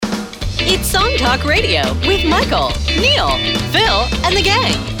It's Song Talk Radio with Michael, Neil, Phil, and the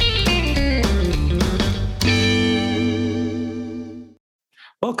gang.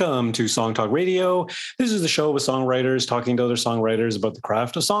 Welcome to Song Talk Radio. This is the show with songwriters talking to other songwriters about the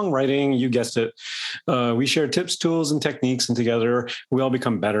craft of songwriting. You guessed it. We share tips, tools, and techniques, and together we all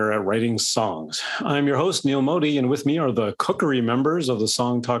become better at writing songs. I'm your host, Neil Modi, and with me are the cookery members of the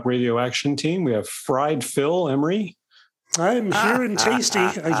Song Talk Radio action team. We have Fried Phil Emery. I'm here and tasty,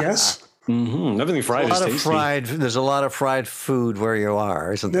 I guess. Mm-hmm. Everything fried is tasty. There's a lot of fried food where you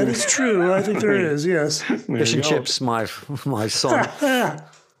are, isn't there? That is true. I think there is, yes. Fish and chips, my song.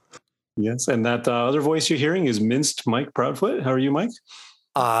 Yes, and that other voice you're hearing is minced Mike Proudfoot. How are you, Mike?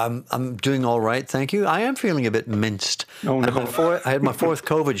 I'm doing all right, thank you. I am feeling a bit minced. Oh, no. I had my fourth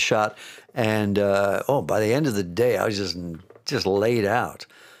COVID shot, and by the end of the day, I was just laid out.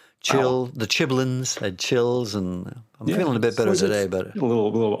 The Chiblins had chills, and I'm feeling a bit better today. But a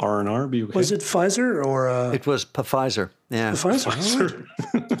little R&R. Be okay. Was it Pfizer or? It was Pfizer. Yeah, Pfizer.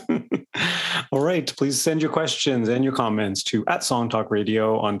 All right. Please send your questions and your comments to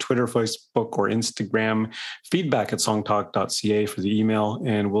 @SongTalkRadio on Twitter, Facebook, or Instagram. Feedback at songtalk.ca for the email,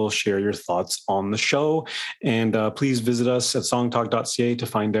 and we'll share your thoughts on the show. And please visit us at songtalk.ca to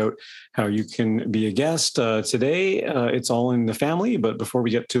find out how you can be a guest. Today, it's all in the family, but before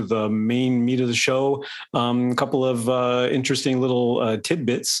we get to the main meat of the show, a couple of interesting little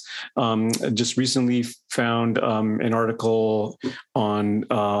tidbits. Just recently found an article on,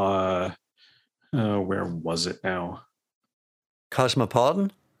 where was it now?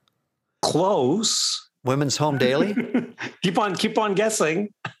 Cosmopolitan? Close. Women's Home Daily? Keep on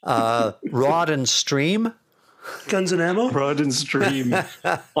guessing. Rod and Stream? Guns and Ammo? Rod and Stream.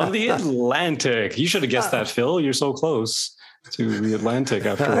 On the Atlantic. You should have guessed that, Phil. You're so close to the Atlantic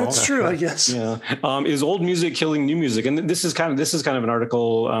after all. That's true, I guess. Yeah. Is old music killing new music? And this is kind of an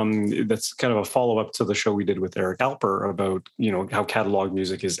article that's kind of a follow-up to the show we did with Eric Alper about, how catalog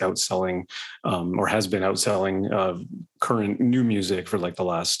music is outselling or has been outselling current new music for like the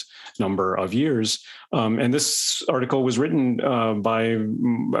last number of years. And this article was written by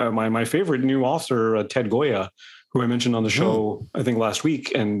my favorite new author, Ted Goya, who I mentioned on the show, I think last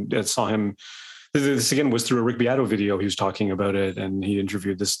week, and saw him. This again was through a Rick Beato video. He was talking about it, and he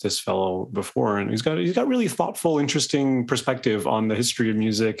interviewed this fellow before, and he's got really thoughtful, interesting perspective on the history of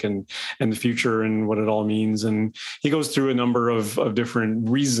music and the future and what it all means. And he goes through a number of different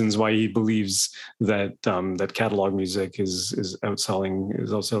reasons why he believes that that catalog music is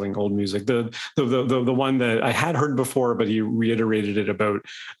outselling old music. The one that I had heard before, but he reiterated it about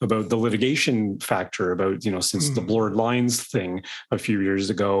the litigation factor about since the blurred lines thing a few years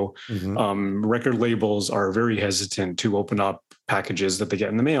ago. Record labels are very hesitant to open up packages that they get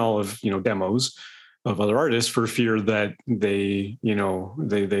in the mail of demos of other artists for fear that they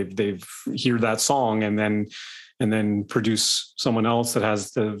hear that song and then produce someone else that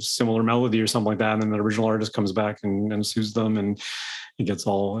has the similar melody or something like that, and then the original artist comes back and sues them, and it gets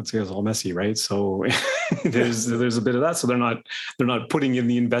all messy, right? So there's a bit of that. So they're not putting in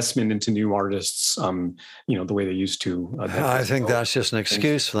the investment into new artists, the way they used to. I think that's just an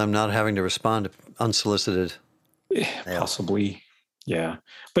excuse for them not having to respond to unsolicited. Possibly, yeah.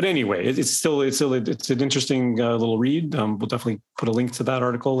 But anyway, it's an interesting little read. We'll definitely put a link to that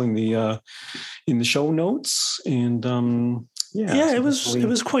article in the show notes, and. It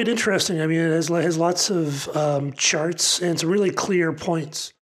was quite interesting. I mean, it has lots of charts and some really clear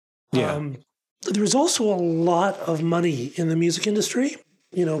points. Yeah. There was also a lot of money in the music industry,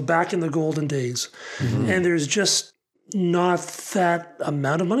 back in the golden days. Mm-hmm. And there's just not that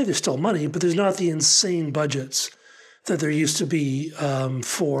amount of money. There's still money, but there's not the insane budgets that there used to be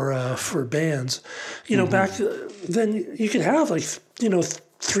for bands. Back then you could have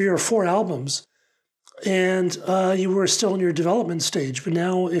 3 or 4 albums. And you were still in your development stage. But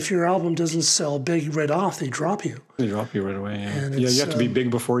now if your album doesn't sell big right off, they drop you. They drop you right away, yeah. You have to be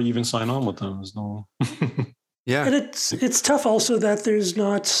big before you even sign on with them. There's no... Yeah. And it's tough also that there's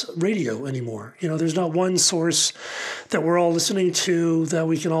not radio anymore. There's not one source that we're all listening to that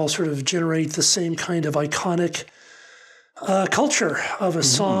we can all sort of generate the same kind of iconic culture of a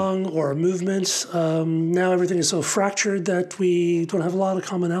song or a movement. Now everything is so fractured that we don't have a lot of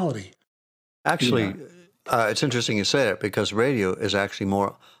commonality. Actually, it's interesting you say that because radio is actually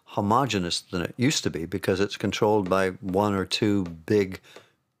more homogenous than it used to be because it's controlled by 1 or 2 big,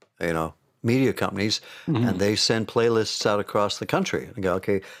 media companies, and they send playlists out across the country. And go,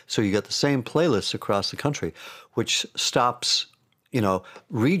 okay, so you got the same playlists across the country, which stops,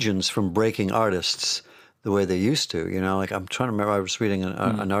 regions from breaking artists the way they used to. I'm trying to remember, I was reading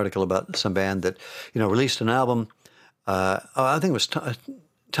an article about some band that, released an album, I think it was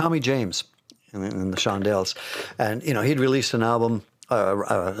Tommy James and the Shondells. And, you know, he'd released an album,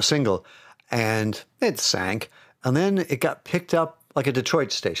 a single, and it sank. And then it got picked up, like a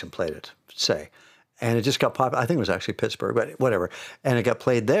Detroit station played it, say. And it just got popular. I think it was actually Pittsburgh, but whatever. And it got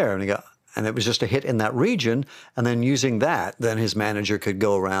played there, and it was just a hit in that region. And then using that, then his manager could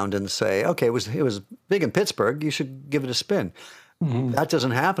go around and say, okay, it was big in Pittsburgh, you should give it a spin. Mm-hmm. That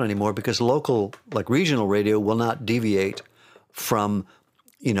doesn't happen anymore because local, like regional radio, will not deviate from,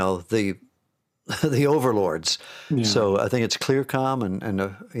 you know, the overlords. Yeah. So I think it's Clearcom and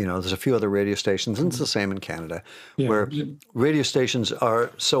you know, there's a few other radio stations, and it's the same in Canada, where radio stations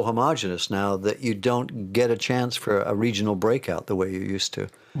are so homogenous now that you don't get a chance for a regional breakout the way you used to.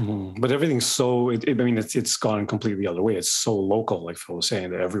 Mm-hmm. But everything's so, it's gone completely the other way. It's so local, like Phil was saying,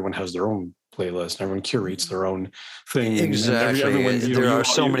 that everyone has their own playlist and everyone curates their own thing. Exactly. There are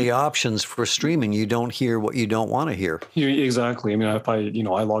so many options for streaming. You don't hear what you don't want to hear. Exactly. I mean, if I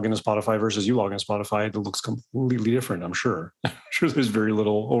log into Spotify versus you log into Spotify, it looks completely different, I'm sure. I'm sure there's very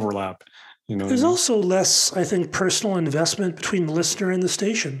little overlap. You know, there's also less, I think, personal investment between the listener and the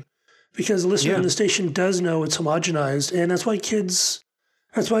station, because the listener and the station does know it's homogenized, and that's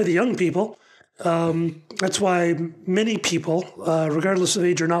why the young people, that's why many people, regardless of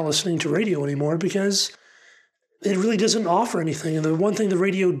age, are not listening to radio anymore, because it really doesn't offer anything. And the one thing the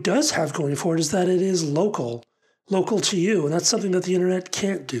radio does have going for it is that it is local to you. And that's something that the internet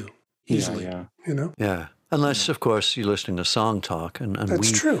can't do easily, you know? Yeah. Unless, of course, you're listening to Song Talk. And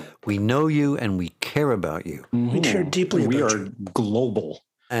that's true. We know you and we care about you. Mm-hmm. We care deeply about you. We are global.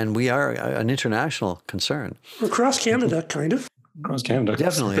 And we are an international concern. We're across Canada, kind of. Across Canada.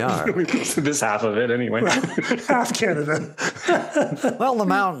 Definitely are. This half of it, anyway. Half Canada. Well, the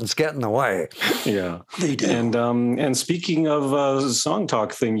mountains get in the way. Yeah. They do. And speaking of Song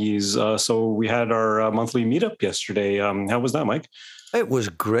Talk thingies, so we had our monthly meetup yesterday. How was that, Mike? It was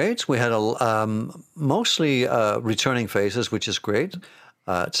great. We had mostly returning faces, which is great.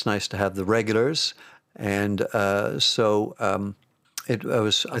 It's nice to have the regulars. And so it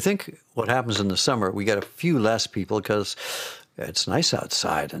was, I think what happens in the summer, we get a few less people because it's nice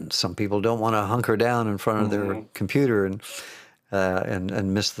outside, and some people don't want to hunker down in front of their computer and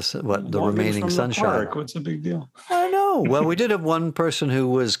miss the remaining sunshine. Park. What's the big deal? I know. Well, we did have one person who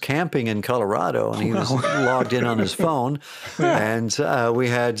was camping in Colorado, and he was logged in on his phone. And we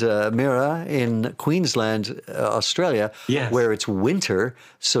had Mira in Queensland, Australia, where it's winter.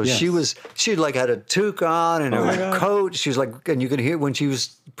 So she like had a toque on and a coat. She was like, and you could hear when she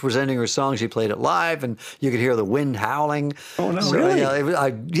was presenting her song, she played it live, and you could hear the wind howling. Oh no! So, really?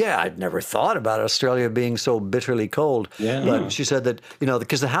 I'd never thought about Australia being so bitterly cold. Yeah. But she said that, you know,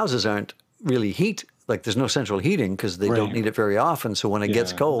 because the houses aren't really like there's no central heating because they don't need it very often. So when it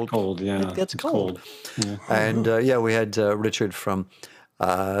gets cold, it gets cold. Yeah. And we had Richard from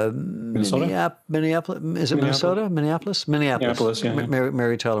Minnesota? Minneapolis. Is it Minnesota? Minneapolis? Minneapolis, yeah.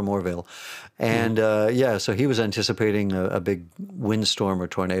 Mary Tyler Moorville. And so he was anticipating a big windstorm or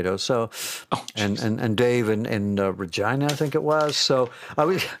tornado. So, and Dave in Regina, I think it was. So,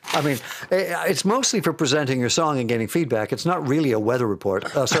 it's mostly for presenting your song and getting feedback. It's not really a weather report.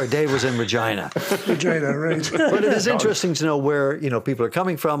 Sorry, Dave was in Regina. Regina, right. But it is interesting to know where, you know, people are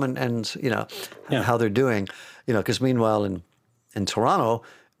coming from and you know, how they're doing. You know, because meanwhile in Toronto,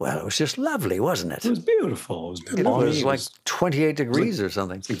 well, it was just lovely, wasn't it? It was beautiful. It was like 28 degrees or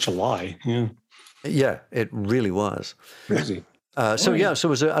something. It's like July, yeah. Yeah, it really was. Crazy. So it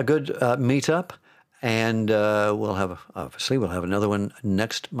was a good meetup, and we'll have another one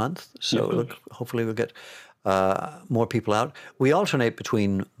next month. So hopefully we'll get more people out. We alternate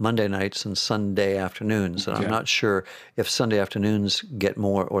between Monday nights and Sunday afternoons, and I'm not sure if Sunday afternoons get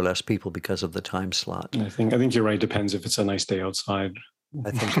more or less people because of the time slot. I think you're right. Depends if it's a nice day outside.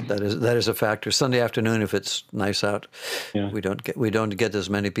 I think that is a factor. Sunday afternoon, if it's nice out, we don't get as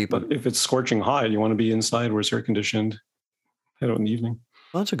many people. But if it's scorching hot, you want to be inside where it's air conditioned. Head out in the evening.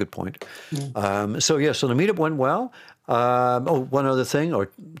 Well, that's a good point. Yeah. So the meetup went well. One other thing, or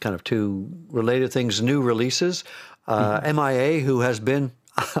kind of two related things, new releases. MIA, who has been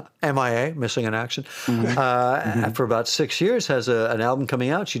MIA, missing in action, for about 6 years, has an album coming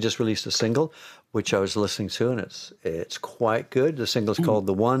out. She just released a single, which I was listening to, and it's quite good. The single's called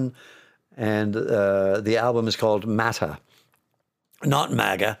The One, and the album is called Mata. Not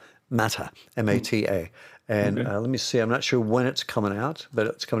MAGA, Mata, M-A-T-A. And let me see, I'm not sure when it's coming out, but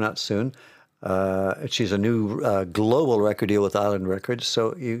it's coming out soon. She's a new global record deal with Island Records,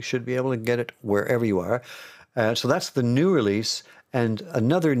 so you should be able to get it wherever you are. So that's the new release. And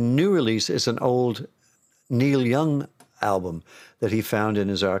another new release is an old Neil Young album that he found in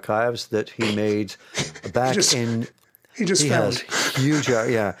his archives that he made back in He just He found. has huge,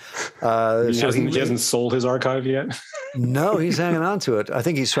 yeah. He hasn't sold his archive yet. No, he's hanging on to it. I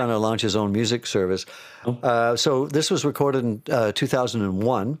think he's trying to launch his own music service. So this was recorded in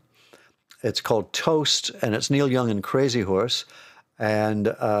 2001. It's called Toast, and it's Neil Young and Crazy Horse. And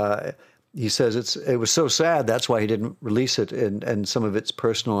he says it was so sad, that's why he didn't release it. And some of it's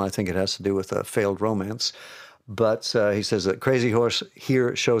personal. I think it has to do with a failed romance. But he says that Crazy Horse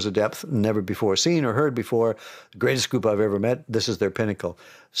here shows a depth never before seen or heard before. The greatest group I've ever met. This is their pinnacle.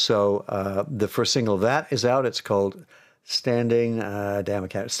 So the first single of that is out. It's called Standing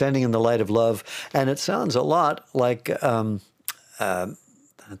in the Light of Love. And it sounds a lot like that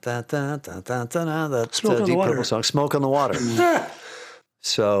Deep Purple song, Smoke on the Water.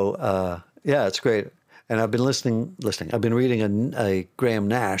 So, yeah, it's great. And I've been listening. I've been reading a Graham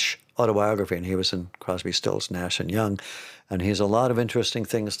Nash autobiography, and he was in Crosby, Stills, Nash and Young, and he has a lot of interesting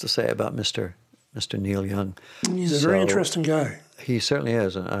things to say about Mr. Neil Young. He's a very interesting guy. He certainly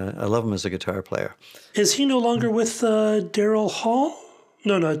is. I love him as a guitar player. Is he no longer with Daryl Hall?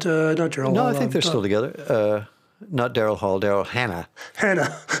 No, not Daryl Hall. No, I think they're still together. Not Daryl Hall, Daryl Hannah.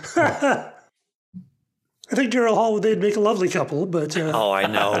 Hannah. I think Daryl Hall, they'd make a lovely couple, but... Oh, I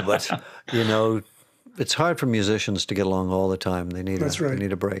know, but, it's hard for musicians to get along all the time. They need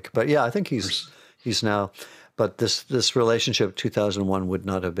a break. But yeah, I think he's now... But this relationship, 2001, would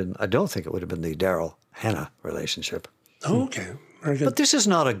not have been... I don't think it would have been the Daryl Hannah relationship. Oh, okay. Very good. But this is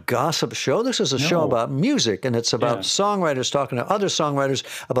not a gossip show. This is a show about music, and it's about songwriters talking to other songwriters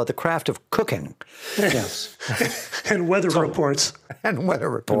about the craft of cooking. Yes. And weather reports. And weather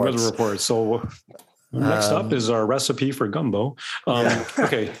reports. So next up is our recipe for gumbo.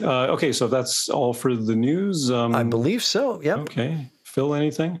 Okay, so that's all for the news. I believe so, yep. Okay. Phil,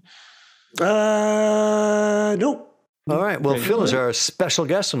 anything? Nope. All right. Well, Phil is our special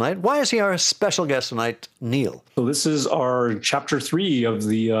guest tonight. Why is he our special guest tonight, Neil? So this is our chapter 3 of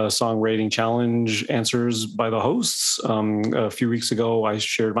the song rating challenge answers by the hosts. A few weeks ago, I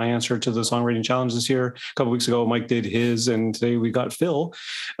shared my answer to the song rating challenge this year. A couple weeks ago, Mike did his, and today we got Phil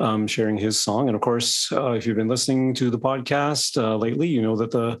sharing his song. And of course, if you've been listening to the podcast lately, you know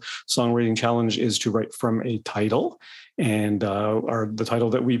that the song rating challenge is to write from a title. And the title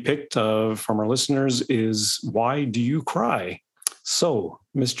that we picked from our listeners is Why Do You Cry? So,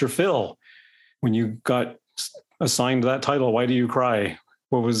 Mr. Phil, when you got assigned that title, Why Do You Cry?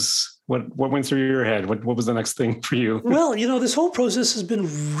 What went through your head? What was the next thing for you? Well, this whole process has been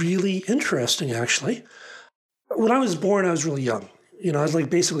really interesting, actually. When I was born, I was really young. I was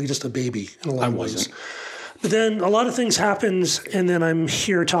like basically just a baby in a lot of ways. But then a lot of things happened, and then I'm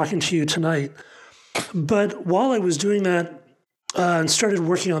here talking to you tonight. But while I was doing that and started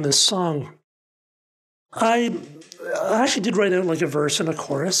working on this song, I actually did write out like a verse and a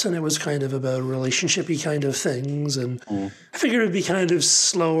chorus, and it was kind of about relationship-y kind of things. And I figured it would be kind of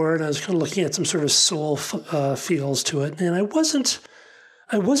slower, and I was kind of looking at some sort of soul feels to it. And I wasn't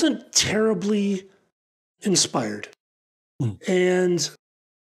terribly inspired. And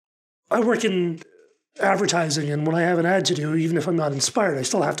I work in advertising, and when I have an ad to do, even if I'm not inspired, I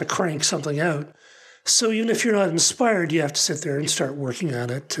still have to crank something out. So even if you're not inspired, you have to sit there and start working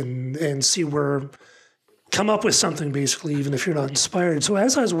on it and see come up with something, basically, even if you're not inspired. So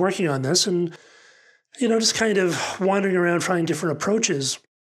as I was working on this and, just kind of wandering around trying different approaches,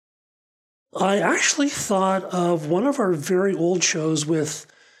 I actually thought of one of our very old shows with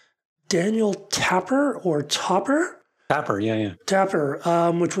Daniel Tapper or Topper. Tapper, yeah. Tapper,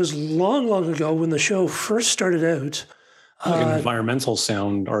 which was long, long ago when the show first started out. Like an environmental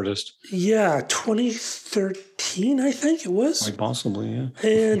sound artist. Yeah, 2013, I think it was. Quite possibly, yeah.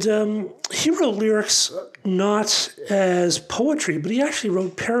 And he wrote lyrics not as poetry, but he actually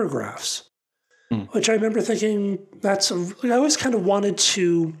wrote paragraphs, which I remember thinking I always kind of wanted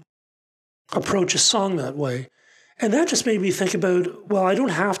to approach a song that way. And that just made me think about, well, I don't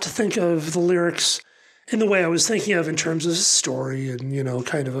have to think of the lyrics in the way I was thinking of in terms of story and,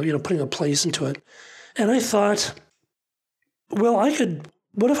 kind of, putting a place into it. And I thought, well,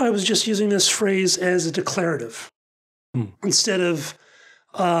 what if I was just using this phrase as a declarative instead of,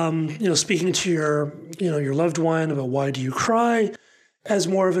 speaking to your loved one about why do you cry as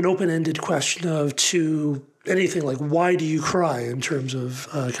more of an open-ended question to anything like why do you cry in terms of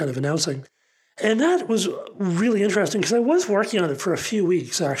kind of announcing. And that was really interesting because I was working on it for a few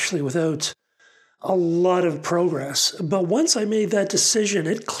weeks actually without a lot of progress. But once I made that decision,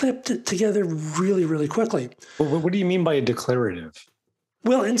 it clipped it together really, really quickly. Well, what do you mean by a declarative?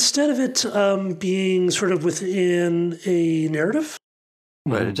 Well, instead of it being sort of within a narrative,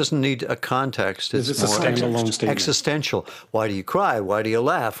 Right. It doesn't need a context. It's It's a more standalone statement. existential. Why do you cry? Why do you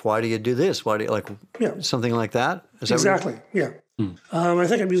laugh? Why do you do this? Why do you something like that? Is that Exactly. Yeah. I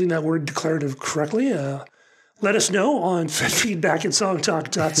think I'm using that word declarative correctly. Let us know on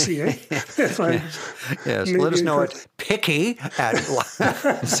feedback@songtalk.ca. Yes. Let us know at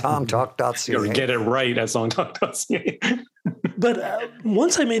picky@songtalk.ca. Or get it right at songtalk.ca. But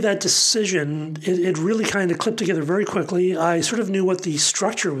once I made that decision, it really kind of clipped together very quickly. I sort of knew what the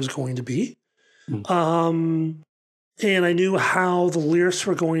structure was going to be. And I knew how the lyrics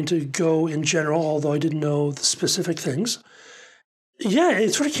were going to go in general, although I didn't know the specific things. Yeah,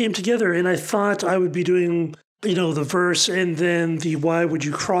 it sort of came together, and I thought I would be doing, the verse, and then the "Why Would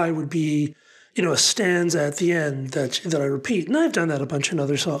You Cry" would be, a stanza at the end that I repeat. And I've done that a bunch of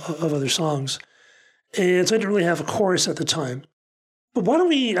other songs. And so I didn't really have a chorus at the time. But why don't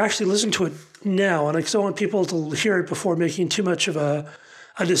we actually listen to it now? And I don't want people to hear it before making too much of a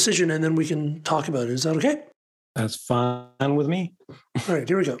decision, and then we can talk about it. Is that okay? That's fine with me. All right,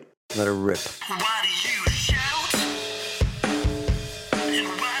 here we go. Let her rip. Why do you shout? And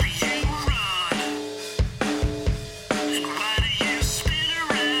why do you run? And why do you spin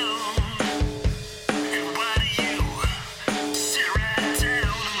around? And why do you sit right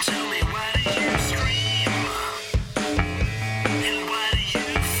down and tell me why do you scream? And why do you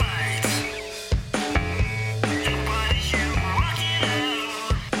fight? And why do you rock it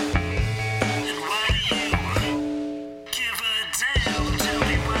out? And why do you give a damn? Tell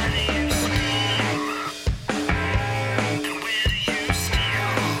me why do you scream? And where do you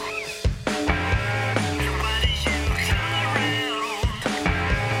steal? And why do you come around?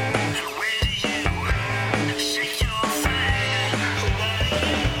 And where do you shake your thing? Why do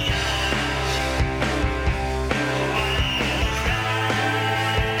you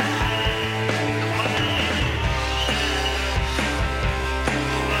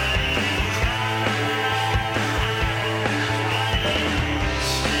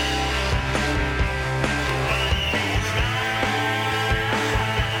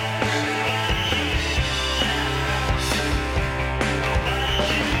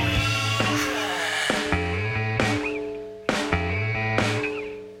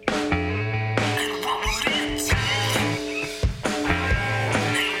And what would it take?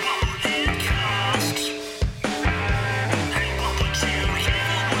 And what would it cost? And what would you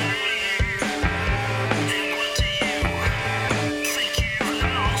give away? And what do you think you've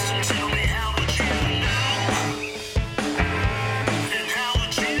lost? And tell me, how would you know? And how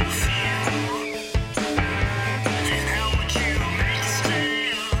would you feel? And how would you make a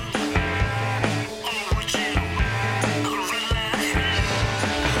stand? Or would you run like hell?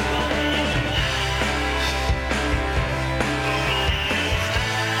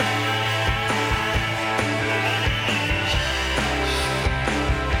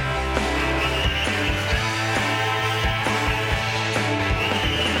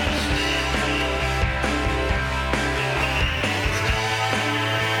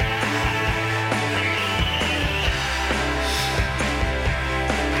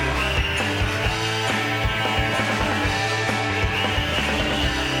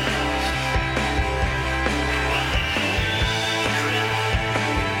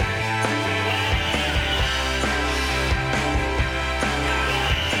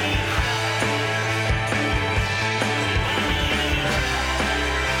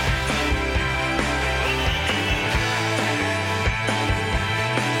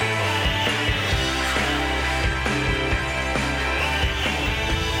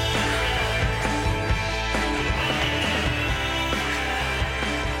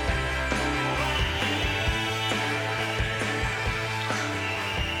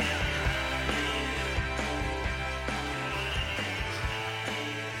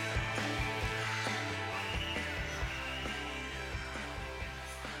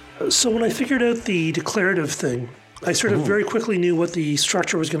 So when I figured out the declarative thing, I sort of very quickly knew what the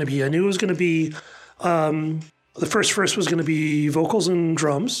structure was going to be. I knew it was going to be, the first verse was going to be vocals and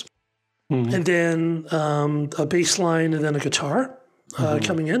drums, and then a bass line, and then a guitar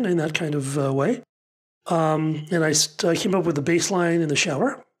coming in that kind of way. And I came up with the bass line in the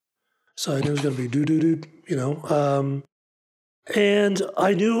shower. So I knew it was going to be do-do-do, and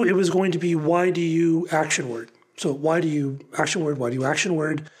I knew it was going to be why do you action word. So why do you action word, why do you action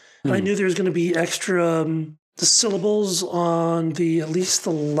word? And I knew there was going to be extra the syllables on at least the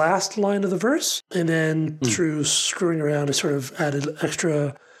last line of the verse. And then through screwing around, I sort of added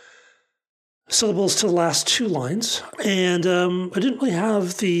extra syllables to the last two lines. And I didn't really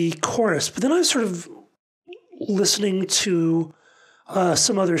have the chorus. But then I was sort of listening to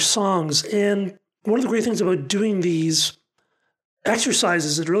some other songs. And one of the great things about doing these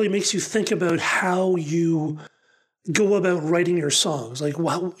exercises. It really makes you think about how you go about writing your songs, like,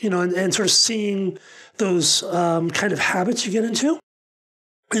 wow, and sort of seeing those kind of habits you get into.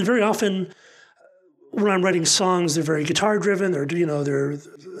 And very often when I'm writing songs, they're very guitar driven.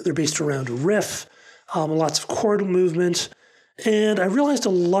 They're based around a riff, lots of chord movement. And I realized a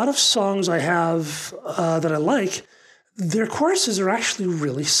lot of songs I have that I like, their choruses are actually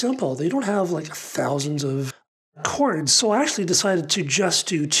really simple. They don't have like thousands of chords. So I actually decided to just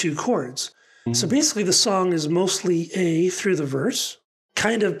do 2 chords. So basically the song is mostly A through the verse,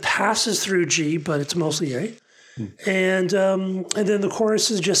 kind of passes through G, but it's mostly A. And then the chorus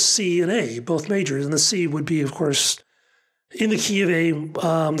is just C and A, both majors. And the C would be, of course, in the key of A.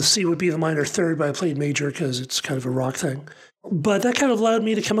 The C would be the minor third, but I played major because it's kind of a rock thing. But that kind of allowed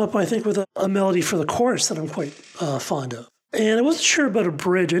me to come up, I think, with a melody for the chorus that I'm quite fond of. And I wasn't sure about a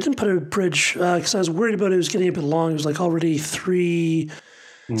bridge. I didn't put a bridge because I was worried about it was getting a bit long. It was like already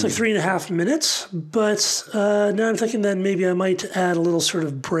it's like 3.5 minutes. But now I'm thinking that maybe I might add a little sort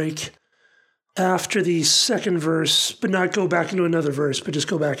of break after the second verse, but not go back into another verse, but just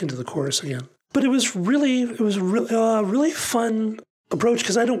go back into the chorus again. But it was a really fun approach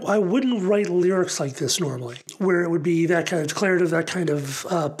because I wouldn't write lyrics like this normally, where it would be that kind of declarative, that kind of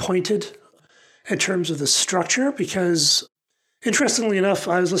pointed in terms of the structure. Because interestingly enough,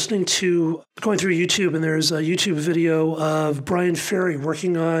 I was going through YouTube, and there's a YouTube video of Brian Ferry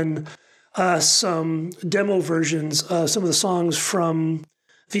working on some demo versions of some of the songs from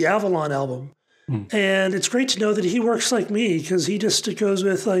the Avalon album. And it's great to know that he works like me, because he just goes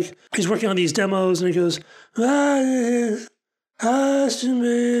with, like, he's working on these demos and he goes, like,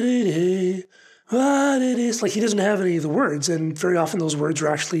 he doesn't have any of the words. And very often those words are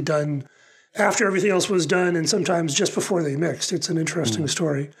actually done after everything else was done, and sometimes just before they mixed. It's an interesting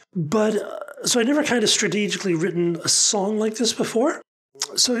story. But so I never kind of strategically written a song like this before.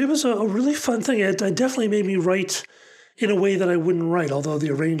 So it was a really fun thing. It definitely made me write in a way that I wouldn't write, although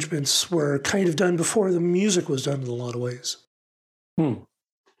the arrangements were kind of done before the music was done in a lot of ways. Yeah,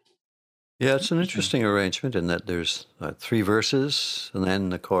 it's an interesting arrangement in that there's 3 verses and then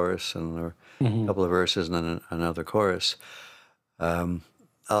the chorus, and a couple of verses and then another chorus. I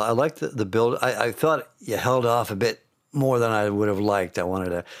like the build. I thought you held off a bit more than I would have liked. I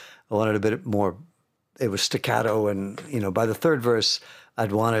wanted a bit more. It was staccato, and by the third verse,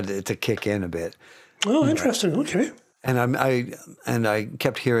 I'd wanted it to kick in a bit. Oh, interesting. Okay. And I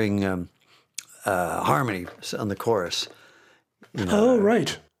kept hearing harmony on the chorus. Oh,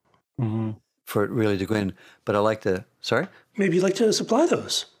 right. For it really to go in. But I like to. Sorry. Maybe you'd like to supply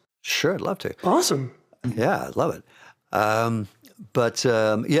those. Sure, I'd love to. Awesome. Yeah, I'd love it. But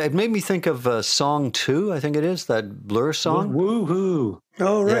it made me think of song 2, I think it is, that Blur song. Woohoo.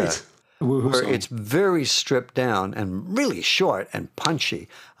 Oh, right. Yeah. Where it's very stripped down and really short and punchy.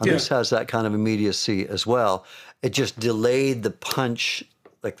 And this has that kind of immediacy as well. It just delayed the punch,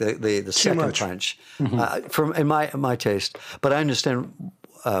 like the second punch, in my taste. But I understand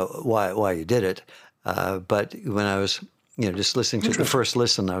why you did it. But when I was just listening to the first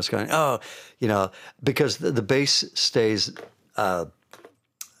listen, I was going, because the bass stays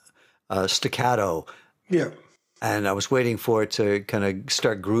staccato. Yeah. And I was waiting for it to kind of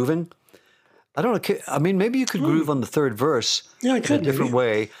start grooving. I don't know. I mean, maybe you could groove on the third verse in a different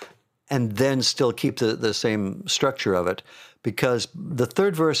way and then still keep the same structure of it. Because the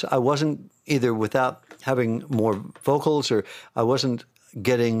third verse, I wasn't either without having more vocals, or I wasn't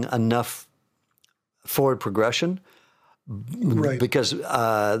getting enough forward progression. Right. Because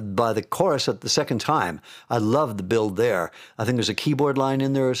by the chorus at the second time, I loved the build there. I think there's a keyboard line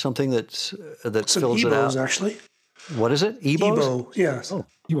in there or something that fills it out. Actually. What is it? Ebos? Ebo, yes. Oh,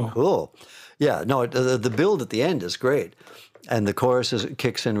 cool. Yeah, no, the build at the end is great. And the chorus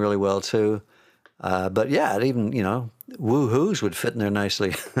kicks in really well too. But yeah, it even, woo-hoos would fit in there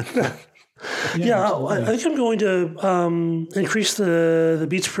nicely. Yeah, I think I'm going to increase the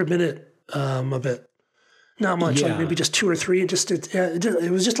beats per minute a bit. Not much, like maybe just 2 or 3. It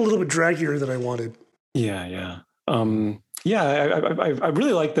was just a little bit draggier than I wanted. Yeah. I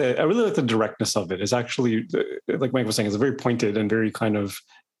really like the directness of it. It's actually, like Mike was saying, it's very pointed and very kind of,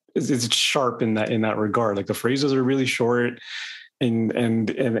 it's sharp in that regard. Like the phrases are really short, and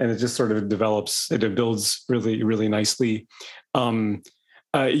it just sort of builds really, really nicely. You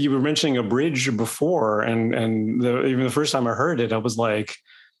were mentioning a bridge before, and even the first time I heard it, I was like,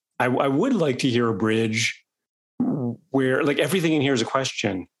 I would like to hear a bridge where, like, everything in here is a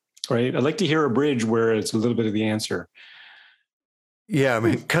question, right? I'd like to hear a bridge where it's a little bit of the answer. Yeah, I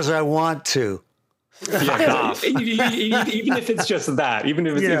mean, because I want to. Yeah, even if it's just that, even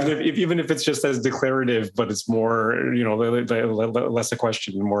if it's just as declarative, but it's more, less a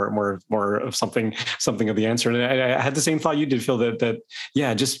question, more of something of the answer. And I had the same thought you did, Phil. That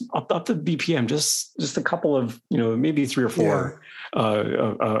just up the BPM, just a couple of maybe 3 or 4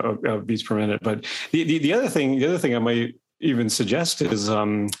 beats per minute. But the other thing I might even suggest is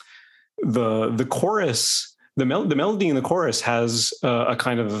the chorus. The melody in the chorus has a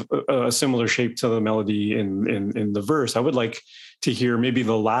kind of a similar shape to the melody in the verse. I would like to hear maybe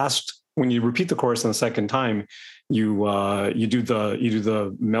the last, when you repeat the chorus the second time, you do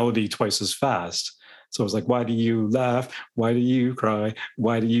the melody twice as fast. So it's like, why do you laugh? Why do you cry?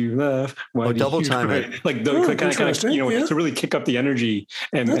 Why do you laugh? Why do double you time cry? it. Like to really kick up the energy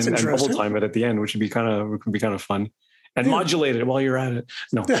and double time it at the end, which would be kind of fun. And modulate it while you're at it.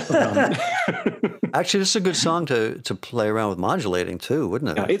 No. Actually, this is a good song to play around with modulating too,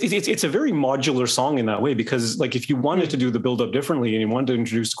 wouldn't it? Yeah, it's a very modular song in that way, because like if you wanted to do the build up differently and you wanted to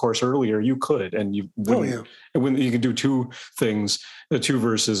introduce the chorus earlier, you could, and you wouldn't. When you could do 2 things, the 2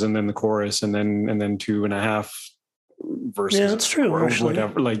 verses and then the chorus and then 2.5 verses. Yeah, that's true. Or actually,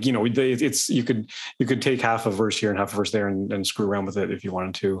 whatever. Like it's you could take half a verse here and half a verse there and screw around with it if you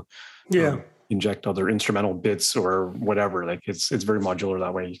wanted to. Yeah. Inject other instrumental bits or whatever. Like it's very modular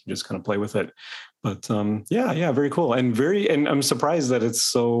that way. You can just kind of play with it. But very cool. And I'm surprised that it's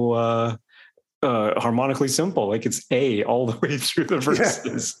so harmonically simple. Like it's A all the way through the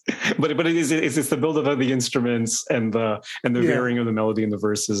verses. Yeah. But it's the buildup of the instruments and the varying of the melody in the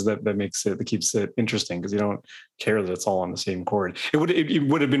verses that keeps it interesting, because you don't care that it's all on the same chord. It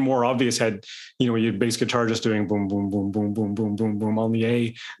would have been more obvious had your bass guitar just doing boom boom boom boom boom boom boom boom on the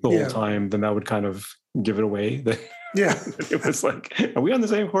A the whole time. Then that would kind of give it away. Yeah, it was like, are we on the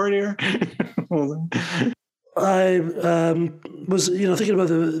same chord here? I was thinking about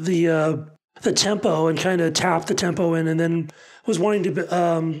the tempo and kind of tapped the tempo in, and then was wanting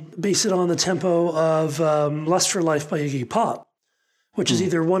to base it on the tempo of Lust for Life by Iggy Pop, which is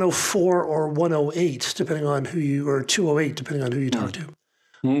either 104 or 108, depending on or 208, depending on who you talk to.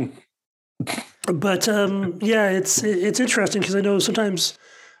 But it's interesting, because I know sometimes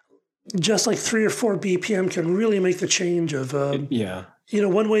just like 3 or 4 BPM can really make the change of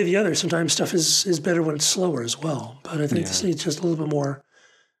one way or the other. Sometimes stuff is better when it's slower as well. But I think this needs just a little bit more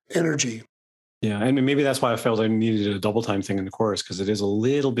energy. Yeah, and maybe that's why I felt I needed a double time thing in the chorus, because it is a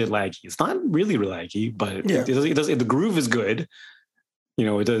little bit laggy. It's not really laggy, but it does. The groove is good.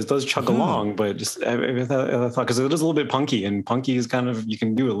 It does chug along, but just I thought, because it is a little bit punky, and punky is kind of, you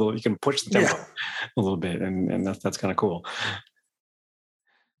can push the tempo a little bit, and that's kind of cool.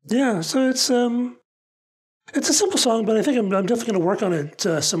 Yeah, so it's a simple song, but I think I'm definitely going to work on it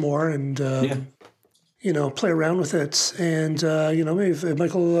some more and play around with it, and maybe if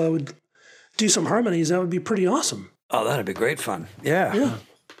Michael would do some harmonies, that would be pretty awesome. Oh, that'd be great fun. Yeah.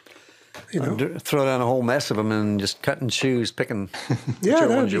 Throw down a whole mess of them and just cut and choose, picking. Yeah,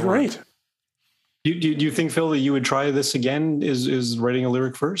 that would be great. Do you think, Phil, that you would try this again? Is writing a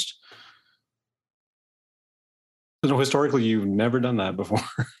lyric first? No, historically, you've never done that before.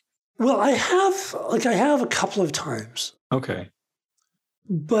 Well, I have a couple of times. Okay.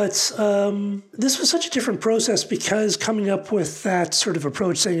 But this was such a different process, because coming up with that sort of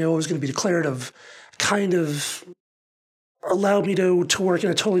approach, saying it was going to be declarative, kind of allowed me to work in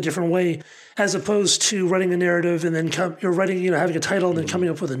a totally different way, as opposed to writing a narrative and then having a title and then coming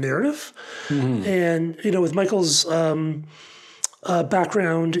up with a narrative. Mm-hmm. And with Michael's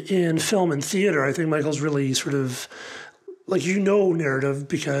background in film and theater, I think Michael's really sort of narrative,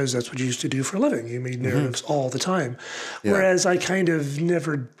 because that's what you used to do for a living. You made narratives all the time. Yeah. Whereas I kind of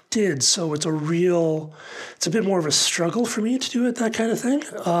never did. So it's a bit more of a struggle for me to do it, that kind of thing.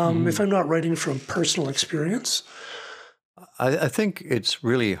 If I'm not writing from personal experience. I think it's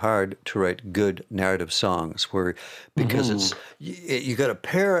really hard to write good narrative songs because you got to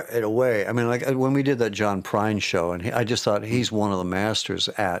pair it away. I mean, like when we did that John Prine show, and I just thought he's one of the masters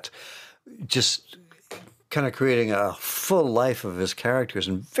at just kind of creating a full life of his characters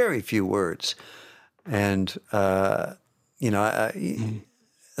in very few words. And,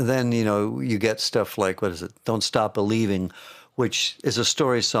 then, you get stuff like, what is it? Don't Stop Believing, which is a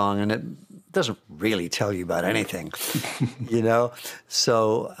story song, and it doesn't really tell you about anything,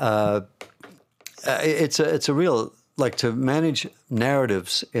 So it's a real, like, to manage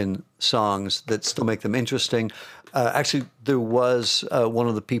narratives in songs that still make them interesting. Actually, there was one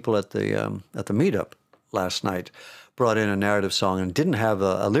of the people at the meetup last night brought in a narrative song and didn't have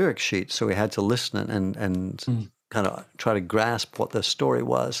a lyric sheet, so we had to listen and kind of try to grasp what the story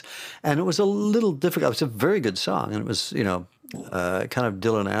was. And it was a little difficult. It was a very good song, and it was, kind of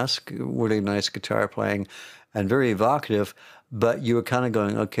Dylan-esque, really nice guitar playing and very evocative. But you were kind of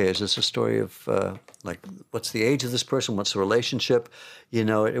going, okay, is this a story of, what's the age of this person? What's the relationship?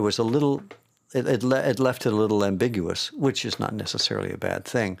 It was a little, it left it a little ambiguous, which is not necessarily a bad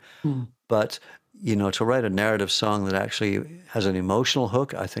thing. But, to write a narrative song that actually has an emotional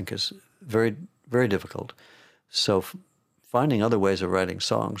hook, I think is very, very difficult. So finding other ways of writing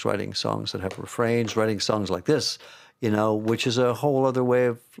songs that have refrains, writing songs like this, which is a whole other way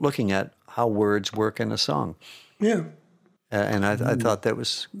of looking at how words work in a song. Yeah. And I thought that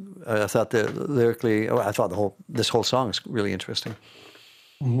was, I thought that lyrically, this whole song is really interesting.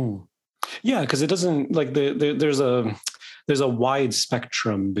 Mm-hmm. Yeah, because it doesn't there's a wide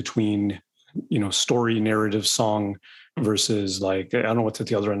spectrum between story, narrative, song versus I don't know what's at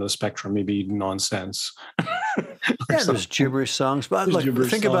the other end of the spectrum, maybe nonsense. Yeah, there's gibberish songs. But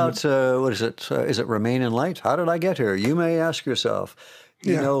think about, what is it? Is it Remain in Light? How did I get here? You may ask yourself.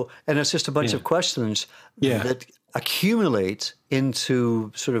 And it's just a bunch of questions that accumulate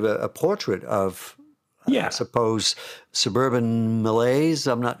into sort of a portrait of, I suppose, suburban malaise.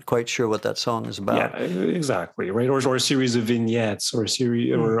 I'm not quite sure what that song is about. Yeah, exactly, right? Or a series of vignettes, or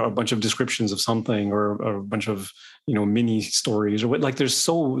a bunch of descriptions of something, or a bunch of mini stories, or what. There's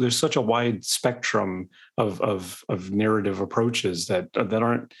such a wide spectrum of narrative approaches that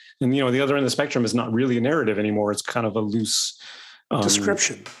aren't. And the other end of the spectrum is not really a narrative anymore. It's kind of a loose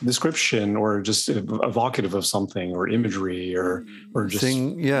description, or just evocative of something, or imagery, or just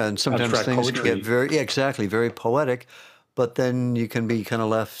and sometimes things can get very poetic, but then you can be kind of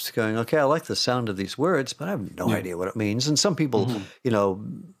left going, okay, I like the sound of these words, but I have no idea what it means. And some people,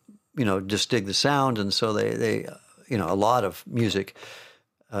 just dig the sound, and so they a lot of music,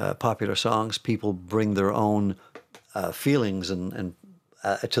 popular songs, people bring their own feelings and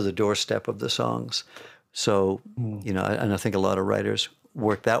to the doorstep of the songs. So, and I think a lot of writers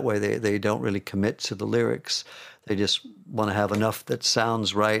work that way. They don't really commit to the lyrics. They just want to have enough that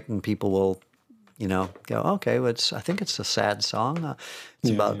sounds right, and people will, go, okay, well, I think it's a sad song.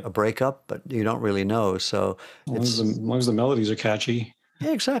 It's about a breakup, but you don't really know. So as long as the melodies are catchy.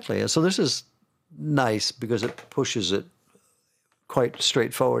 Yeah, exactly. So this is nice because it pushes it quite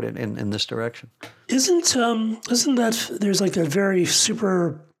straightforward in this direction. Isn't that there's that very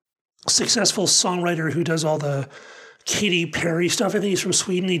super successful songwriter who does all the Katy Perry stuff? I think he's from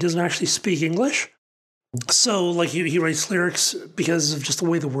Sweden. He doesn't actually speak English. So he writes lyrics because of just the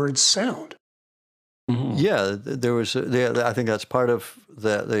way the words sound. Mm-hmm. Yeah, there was. I think that's part of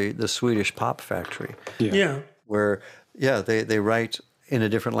the Swedish pop factory. Yeah. Where they write in a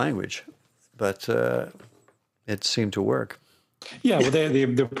different language, but it seemed to work. Yeah, well,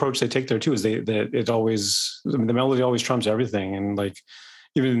 the approach they take there too is the melody always trumps everything, and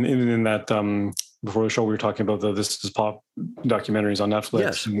even in that before the show we were talking about the This Is Pop documentaries on Netflix,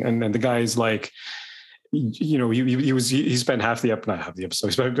 yes. and the guy's he spent half the episode.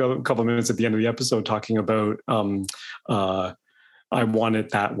 He spent a couple of minutes at the end of the episode talking about I want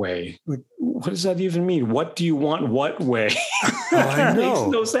it that way. What does that even mean? What do you want? What way? I know. It makes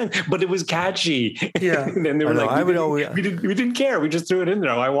no sense, but it was catchy. Yeah. And then they were we didn't care. We just threw it in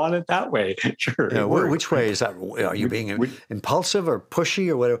there. I want it that way. Sure. Yeah, which way is that? Are you being impulsive or pushy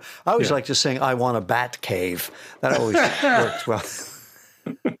or whatever? I always like just saying, I want a bat cave. That always works well.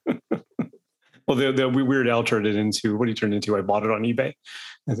 Well, the Weird Al turned it into, what he turned into, I bought it on eBay.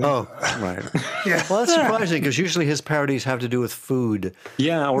 Oh, right. Yeah. Well, that's surprising because usually his parodies have to do with food.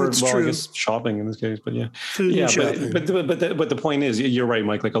 Yeah, or That's true. I guess shopping in this case, but yeah. Food and shopping. But the point is, you're right,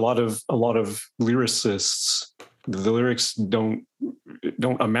 Mike. A lot of lyricists, the lyrics don't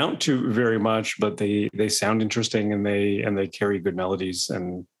amount to very much, but they sound interesting, and they carry good melodies.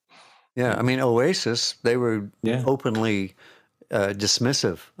 And yeah, I mean, Oasis, they were openly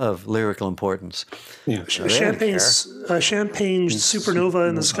dismissive of lyrical importance. Yeah, Champagne supernova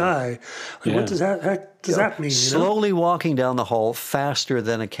in the sky. What does that mean? Slowly walking down the hall faster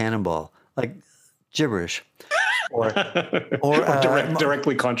than a cannonball, like gibberish. Or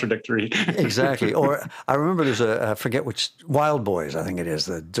directly contradictory. Exactly. Or I remember there's I forget which, Wild Boys, I think it is,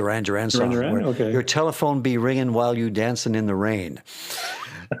 the Duran Duran song. Okay. Your telephone be ringing while you dancing in the rain.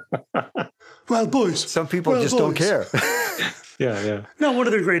 Wild Boys. Some people just don't care. Yeah. Not one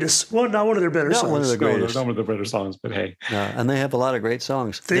of their greatest. Not one of their better songs. Not one of the greatest. Not one of the better songs, but hey. And they have a lot of great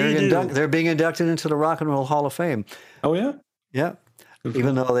songs. They do. They're being inducted into the Rock and Roll Hall of Fame. Oh, yeah? Yeah.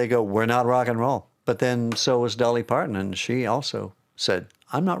 Even though they go, we're not rock and roll. But then so was Dolly Parton, and she also said,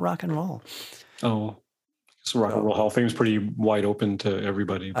 I'm not rock and roll. Oh. So Rock and Roll Hall of Fame is pretty wide open to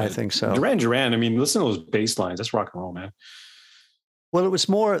everybody. I but think so. Duran, I mean, listen to those bass lines. That's rock and roll, man. Well, it was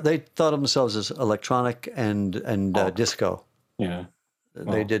more, they thought of themselves as electronic and disco. Yeah.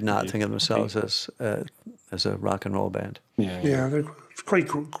 They did not think of themselves as a rock and roll band. Yeah, they're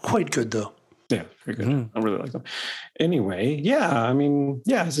quite good though. Yeah, very good. I really like them. Anyway, yeah, I mean,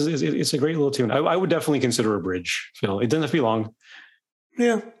 yeah, it's a great little tune. I would definitely consider a bridge, Phil. It doesn't have to be long.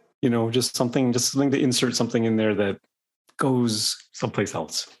 Yeah. You know, just something to insert something in there that goes someplace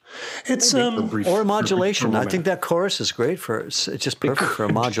else. It's Or modulation. I think that chorus is great it's just perfect for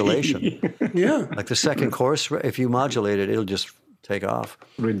a modulation. yeah. Like the second chorus, if you modulate it, it'll just take off.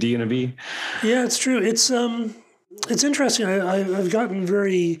 With a D and a B. Yeah, it's true. It's interesting. I've gotten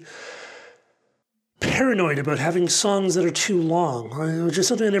very paranoid about having songs that are too long. It was just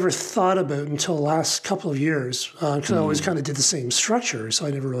something I never thought about until the last couple of years because I always kind of did the same structure, so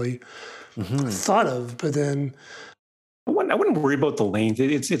I never really thought of. But then, I wouldn't worry about the length.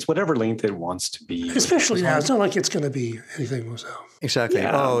 It's whatever length it wants to be. especially now, it's not like it's going to be anything. So Exactly.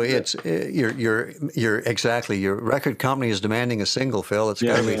 Yeah. Oh, it's you're exactly. Your record company is demanding a single, Phil. It's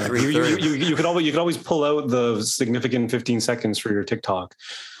got to be 3:30. You could always pull out the significant 15 seconds for your TikTok.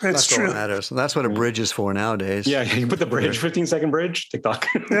 that's That's all true. that matters. That's what a bridge is for nowadays. Yeah, you put the bridge, 15-second bridge, TikTok.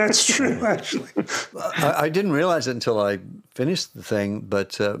 That's true, actually. I didn't realize it until I finished the thing,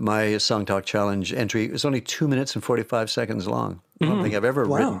 but my Song Talk Challenge entry is only 2 minutes and 45 seconds long. I don't think I've ever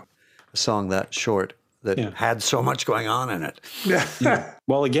written a song that short that had so much going on in it. Yeah.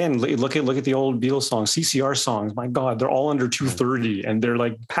 Well, again, look at the old Beatles songs, CCR songs. My God, they're all under 2:30, and they're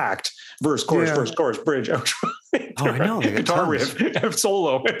like packed. Verse, chorus, verse, chorus, bridge, outro. I know. They got Guitar tons. riff,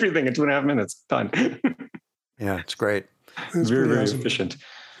 solo, everything in 2.5 minutes. Done. Yeah, it's great. That's Very, pretty very awesome. efficient.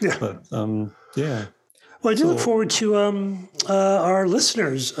 Yeah. But yeah. Well, I do look forward to our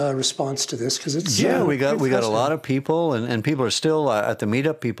listeners' response to this because it's We got a lot of people, and people are still at the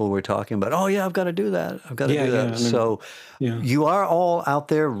meetup. People were talking about, oh yeah, I've got to do that. I've got to do that. I mean, So you are all out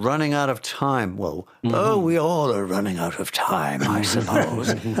there running out of time. Well, we all are running out of time, I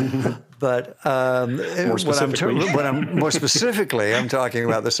suppose. But more specifically, I'm talking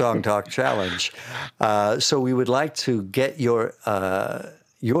about the Song Talk Challenge. So we would like to get your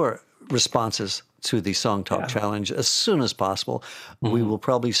responses to the Song Talk Challenge as soon as possible. We will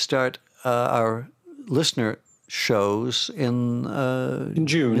probably start our listener shows in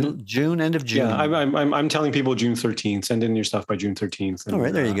June. End of June. Yeah, I'm telling people June 13th. Send in your stuff by June 13th. And, All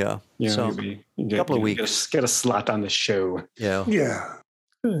right, there you go. So a couple of weeks. Get a slot on the show. Yeah. Yeah.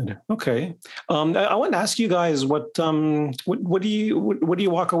 Good. Okay. I want to ask you guys what do you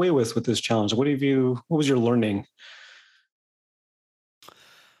walk away with this challenge? What was your learning?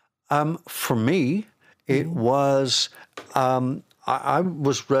 For me, it was I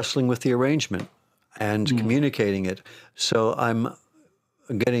was wrestling with the arrangement and communicating it. So I'm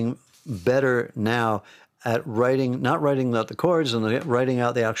getting better now at not writing out the chords and writing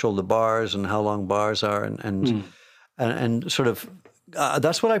out the bars and how long bars are and sort of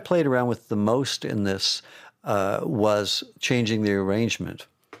that's what I played around with the most in this was changing the arrangement.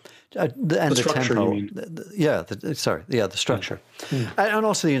 And the structure, tempo, you mean? the structure, and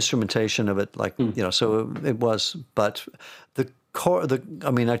also the instrumentation of it. Like so it was. But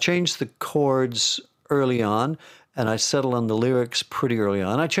I changed the chords early on, and I settled on the lyrics pretty early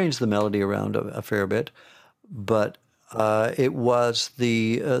on. I changed the melody around a fair bit, but it was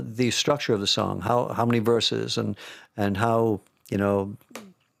the structure of the song, how many verses, and how how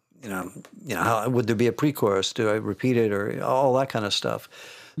would there be a pre-chorus? Do I repeat it or all that kind of stuff?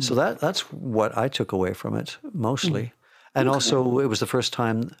 So that's what I took away from it mostly. And also it was the first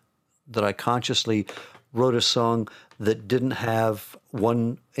time that I consciously wrote a song that didn't have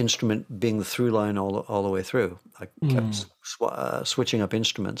one instrument being the through line all the way through. I kept switching up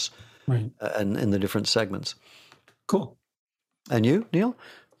instruments and in the different segments. Cool. And you, Neil?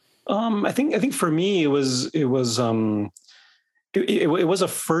 I think for me it was a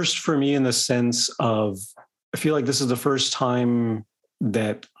first for me in the sense of I feel like this is the first time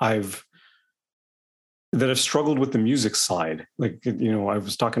that I've struggled with the music side. Like, I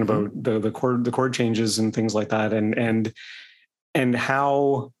was talking about the chord changes and things like that. And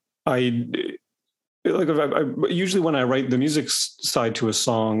how I usually when I write the music side to a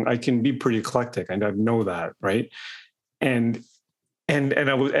song, I can be pretty eclectic and I know that. Right. And I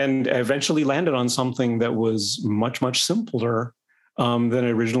eventually landed on something that was much, much simpler than I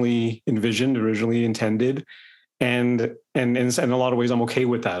originally envisioned, originally intended. And in a lot of ways, I'm okay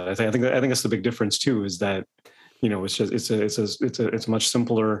with that. I think that's the big difference too. Is that it's a much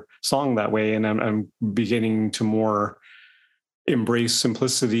simpler song that way, and I'm beginning to more embrace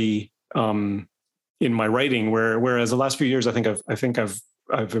simplicity in my writing. Whereas the last few years, I think I've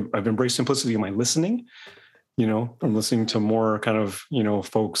embraced simplicity in my listening. I'm listening to more kind of,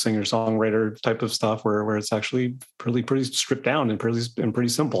 folk singer songwriter type of stuff where it's actually pretty stripped down and pretty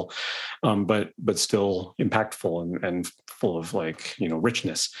simple, but still impactful and full of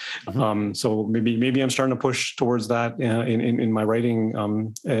richness. So maybe I'm starting to push towards that in my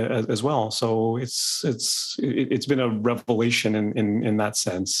writing as well. So it's been a revelation in that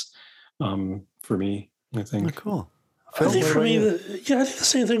sense for me, I think. Oh, cool. I think for me, I think the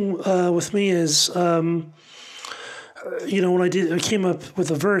same thing with me is, when I came up with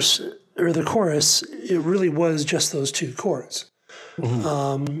the verse or the chorus, it really was just those two chords.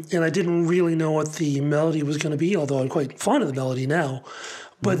 And I didn't really know what the melody was going to be, although I'm quite fond of the melody now.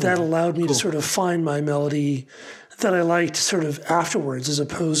 But that allowed me to sort of find my melody that I liked sort of afterwards, as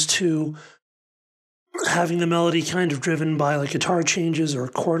opposed to having the melody kind of driven by like guitar changes or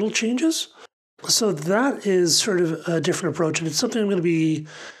chordal changes. So that is sort of a different approach, and it's something I'm going to be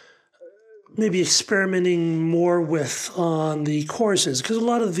maybe experimenting more with on the choruses, because a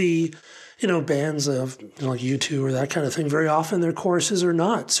lot of the bands of like U2 or that kind of thing, very often their choruses are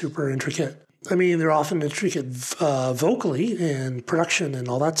not super intricate. I mean, they're often intricate vocally and production and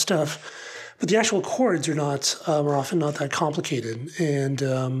all that stuff, but the actual chords are often not that complicated. And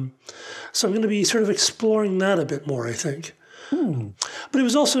so I'm going to be sort of exploring that a bit more, I think. But it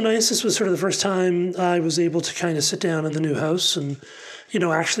was also nice. This was sort of the first time I was able to kind of sit down in the new house and,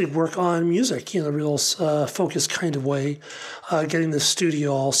 actually work on music in a real focused kind of way, getting the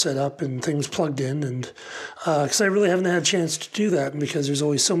studio all set up and things plugged in. And because I really haven't had a chance to do that, and because there's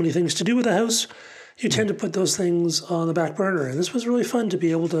always so many things to do with the house, you tend to put those things on the back burner. And this was really fun to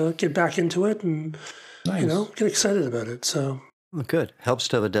be able to get back into it and, get excited about it. So. Well, good. Helps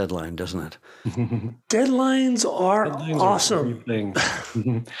to have a deadline, doesn't it? Deadlines are awesome. I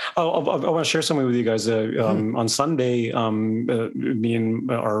want to share something with you guys. On Sunday, me and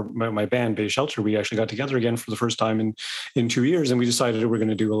my band, Bay Shelter, we actually got together again for the first time in 2 years, and we decided we're going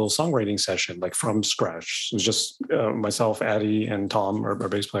to do a little songwriting session, like from scratch. It was just myself, Addie, and Tom, our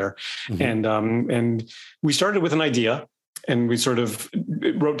bass player, and we started with an idea. And we sort of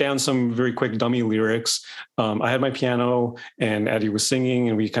wrote down some very quick dummy lyrics. I had my piano and Addie was singing,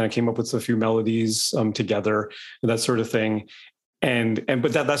 and we kind of came up with a few melodies together, and that sort of thing.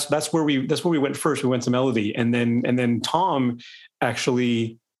 But that's where we went first. We went to melody, and then Tom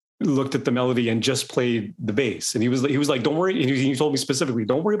actually looked at the melody and just played the bass. And he was like, "Don't worry." He told me specifically,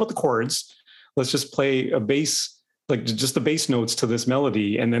 "Don't worry about the chords. Let's just play a bass." Like just the bass notes to this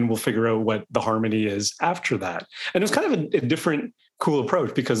melody, and then we'll figure out what the harmony is after that. And it was kind of a different, cool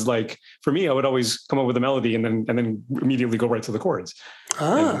approach, because like for me, I would always come up with a melody and then immediately go right to the chords.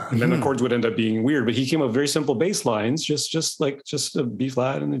 And then the chords would end up being weird. But he came up with very simple bass lines, just a B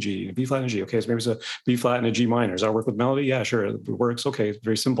flat and a G, a B flat and a G. Okay, so maybe it's a B flat and a G minor. Does that work with melody? Yeah, sure, it works. Okay, it's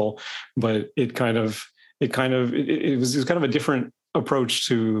very simple, but it was kind of a different approach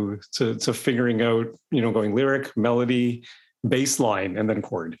to figuring out, going lyric, melody, bass line, and then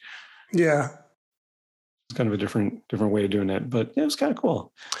chord. Yeah. It's kind of a different way of doing it, but yeah, it was kind of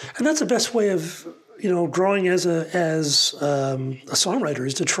cool. And that's the best way of, growing as a songwriter,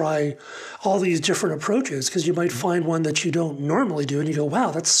 is to try all these different approaches, because you might find one that you don't normally do and you go,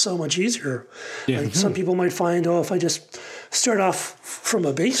 wow, that's so much easier. Yeah. Like some people might find, if I just start off from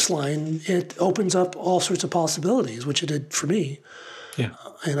a bass line, it opens up all sorts of possibilities, which it did for me. Yeah.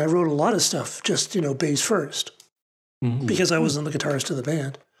 And I wrote a lot of stuff just, bass first, because I wasn't the guitarist of the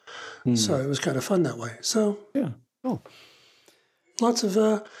band. So it was kind of fun that way. So yeah, cool. Lots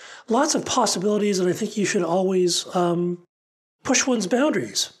of possibilities, and I think you should always push one's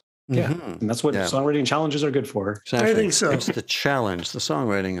boundaries. Yeah, and that's what songwriting challenges are good for. Exactly. I think so. It's the challenge. The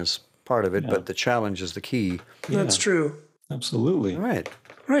songwriting is part of it, but the challenge is the key. That's true. Absolutely. All right.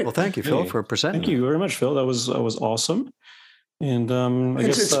 Right. Well, thank you, Phil, for presenting. Thank you very much, Phil. That was awesome. And I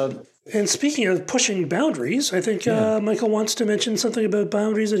guess. And speaking of pushing boundaries, I think Michael wants to mention something about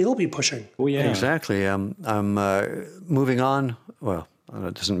boundaries that he'll be pushing. Oh yeah, exactly. I'm moving on. Well,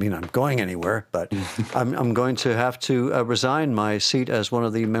 it doesn't mean I'm going anywhere, but I'm going to have to resign my seat as one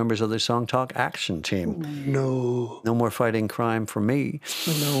of the members of the Song Talk Action Team. No more fighting crime for me.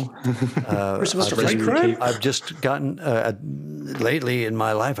 No. We're supposed to fight crime? I've just gotten, lately in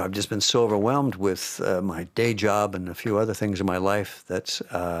my life, I've just been so overwhelmed with my day job and a few other things in my life that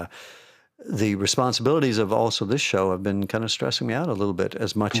the responsibilities of also this show have been kind of stressing me out a little bit,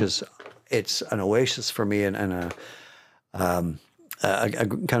 as much as it's an oasis for me and a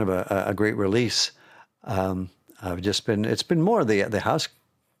kind of a great release. It's been more the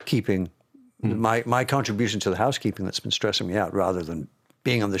housekeeping, my contribution to the housekeeping that's been stressing me out, rather than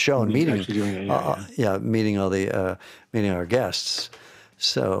being on the show and meeting, actually doing it, meeting all the meeting our guests.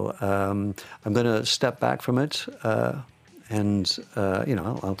 So I'm going to step back from it, and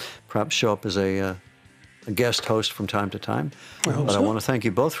I'll perhaps show up as a guest host from time to time. I want to thank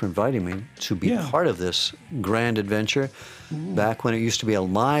you both for inviting me to be part of this grand adventure. Back when it used to be a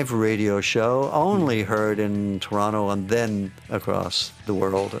live radio show, only heard in Toronto and then across the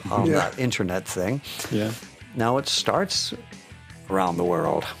world on that internet thing. Yeah. Now it starts around the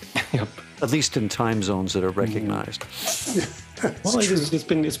world, at least in time zones that are recognized. Well,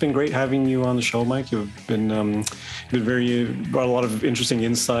 it's been great having you on the show, Mike. You've been brought a lot of interesting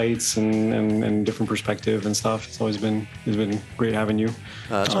insights and different perspective and stuff. It's been great having you.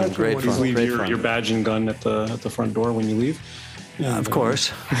 It's been great Please fun. leave Great your fun. badge and gun at the front door when you leave. Of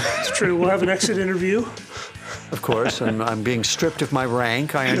course, It's true. We'll have an exit interview. of course, and I'm being stripped of my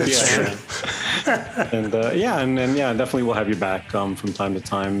rank. I understand. And definitely we'll have you back from time to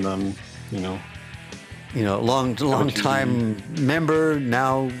time. Long time member,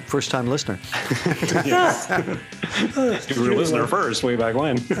 now first time listener. You were a listener first, way back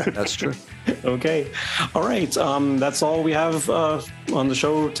when. That's true. Okay. All right. That's all we have on the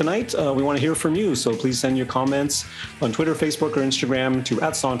show tonight. We want to hear from you, so please send your comments on Twitter, Facebook, or Instagram to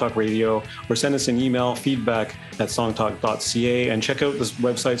 @SongTalkRadio, or send us an email, feedback@songtalk.ca, and check out this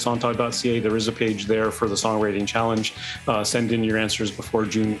website, songtalk.ca. There is a page there for the songwriting challenge. Send in your answers before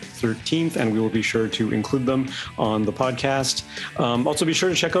June 13th, and we will be sure to include them on the podcast. Also, be sure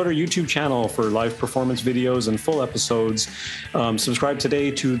to check out our YouTube channel for live performance videos and full episodes. Subscribe today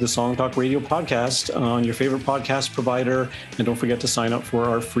to the Song Talk Radio podcast on your favorite podcast provider, and don't forget to sign up for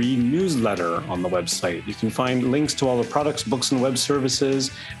our free newsletter on the website. You can find links to all the products, books, and web services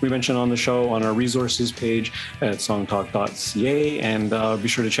we mentioned on the show on our resources page at songtalk.ca, and be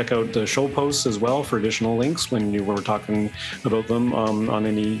sure to check out the show posts as well for additional links when you were talking about them on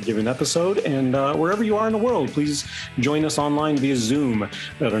any given episode. And wherever you are in the world, please join us online via Zoom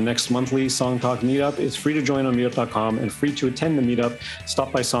at our next monthly Song Talk meetup. It's free to join on meetup.com and free to attend the meetup.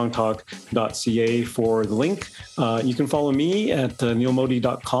 Stop by songtalk.ca for the link. You can follow me at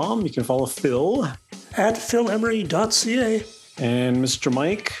neilmodi.com. You can follow Phil At philemery.ca. and Mr.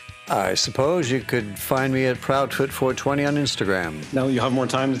 Mike. I suppose you could find me at Proudfoot420 on Instagram. Now you have more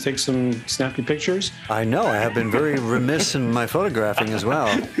time to take some snappy pictures. I know, I have been very remiss in my photographing as well.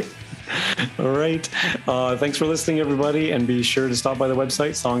 All right. Thanks for listening, everybody. And be sure to stop by the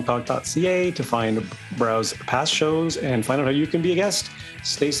website, songtalk.ca, to browse past shows and find out how you can be a guest.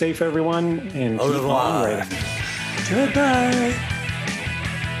 Stay safe, everyone, and Au keep revoir. on writing. Goodbye.